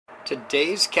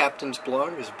Today's Captain's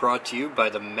Blog is brought to you by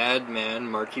the madman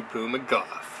Marky Poo McGough,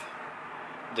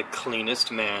 the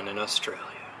cleanest man in Australia.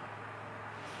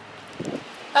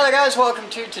 Hello guys, welcome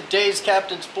to today's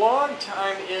Captain's Blog.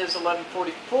 Time is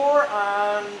 11:44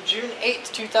 on June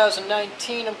 8th,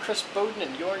 2019. I'm Chris Boden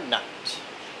and you're not.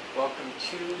 Welcome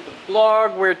to the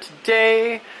blog where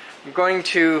today I'm going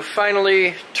to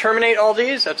finally terminate all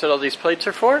these. That's what all these plates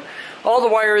are for. All the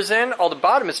wire is in, all the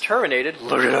bottom is terminated.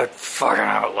 Look at that fucking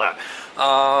outlet.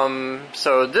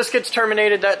 So this gets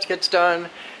terminated, that gets done,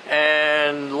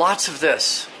 and lots of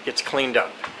this gets cleaned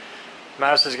up.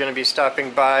 Mouse is going to be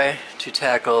stopping by to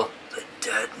tackle the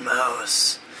dead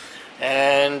mouse.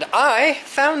 And I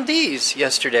found these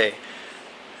yesterday.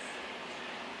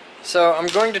 So I'm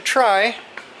going to try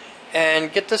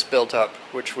and get this built up,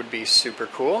 which would be super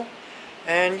cool.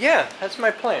 And yeah, that's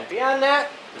my plan. Beyond that,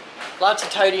 lots of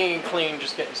tidying and cleaning,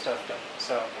 just getting stuff done.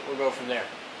 So we'll go from there.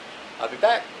 I'll be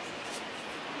back.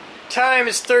 Time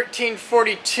is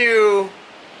 13:42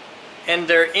 and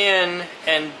they're in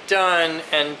and done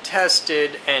and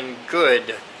tested and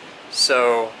good.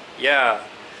 So yeah.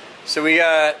 So we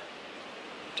got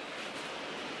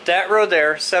that row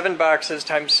there, 7 boxes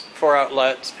times 4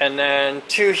 outlets, and then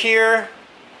 2 here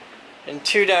and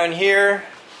 2 down here.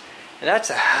 And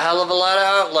that's a hell of a lot of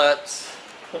outlets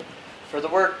for the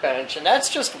workbench. And that's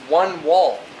just one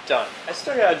wall done. I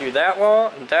still gotta do that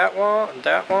wall, and that wall, and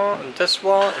that wall, and this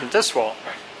wall, and this wall.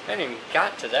 I haven't even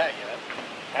got to that yet.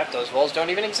 Half those walls don't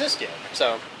even exist yet.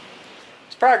 So,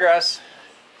 it's progress.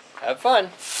 Have fun.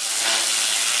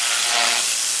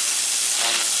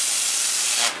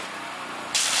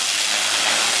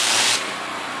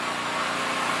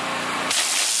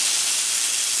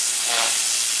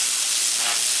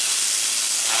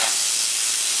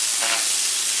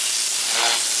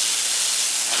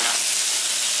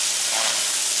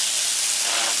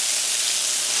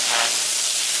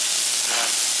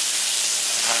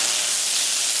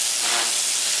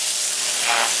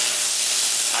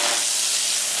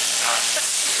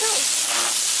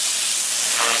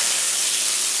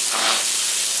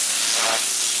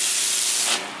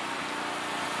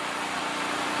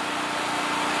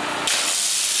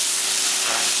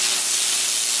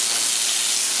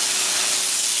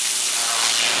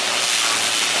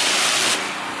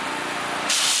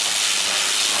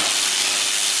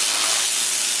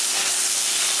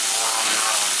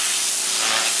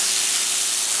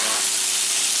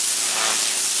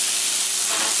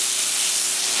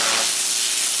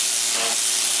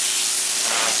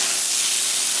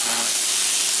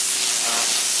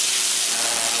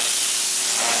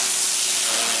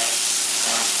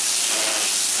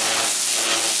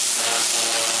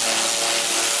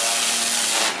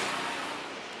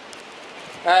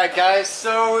 Alright guys,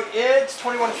 so it's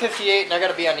 21:58 and I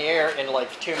gotta be on the air in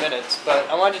like 2 minutes, but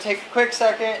I wanted to take a quick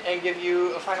second and give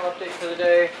you a final update for the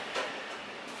day.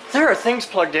 There are things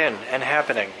plugged in and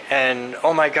happening, and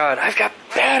oh my god, I've got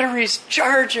batteries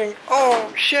charging!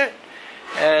 Oh shit!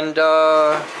 And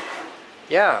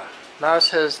yeah, Mouse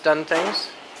has done things.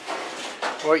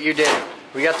 What you did.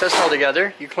 We got this all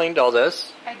together, you cleaned all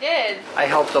this. I did. I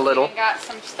helped a little. I got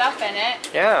some stuff in it.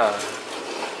 Yeah.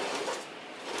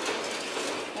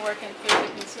 Working through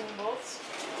the consumables.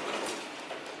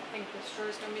 I think the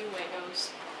store's gonna be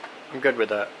Legos. I'm good with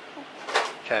that.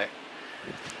 Okay.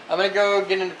 I'm gonna go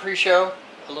get into pre-show.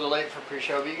 A little late for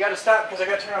pre-show, but you gotta stop because I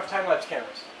gotta turn off time-lapse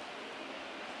cameras.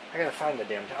 I gotta find the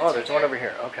damn time. Oh, there's one over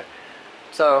here. Okay.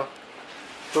 So,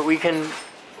 but we can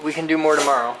do more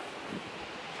tomorrow.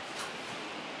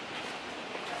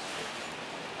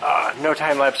 No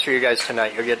time-lapse for you guys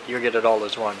tonight. You'll get it all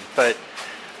as one. But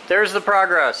there's the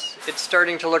progress. It's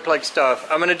starting to look like stuff.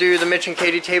 I'm going to do the Mitch and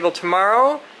Katie table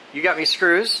tomorrow. You got me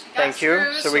screws. Thank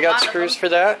you. So we got screws for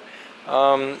that.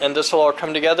 And this will all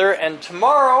come together. And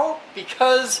tomorrow,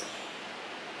 because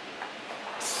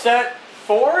set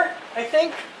 4, I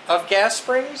think, of gas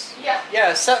springs?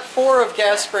 Yeah, set 4 of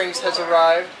gas springs has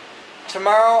arrived.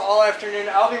 Tomorrow, all afternoon,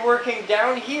 I'll be working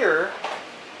down here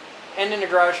and in the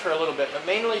garage for a little bit, but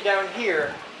mainly down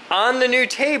here on the new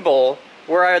table,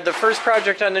 where the first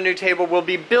project on the new table will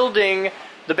be building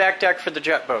the back deck for the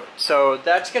jet boat. So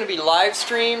that's going to be live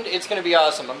streamed. It's going to be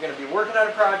awesome. I'm going to be working on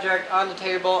a project on the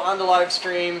table, on the live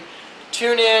stream.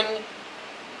 Tune in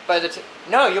by the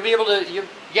no, you'll be able to,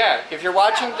 yeah, if you're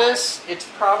watching this, it's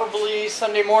probably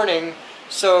Sunday morning.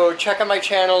 So check on my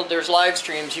channel. There's live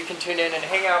streams. You can tune in and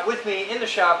hang out with me in the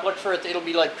shop. Look for it. It'll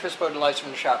be like Chris Boden live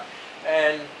from the shop.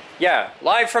 And yeah,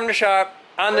 live from the shop,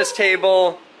 on this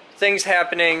table, things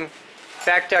happening.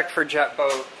 Back deck for jet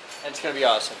boat, and it's going to be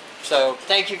awesome. So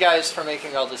thank you guys for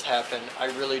making all this happen. I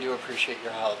really do appreciate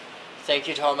your help. Thank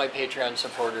you to all my Patreon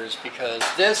supporters, because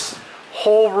this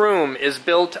whole room is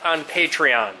built on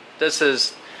Patreon.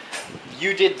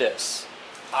 You did this.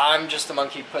 I'm just the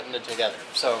monkey putting it together.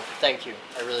 So thank you.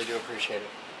 I really do appreciate it.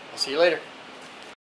 I'll see you later.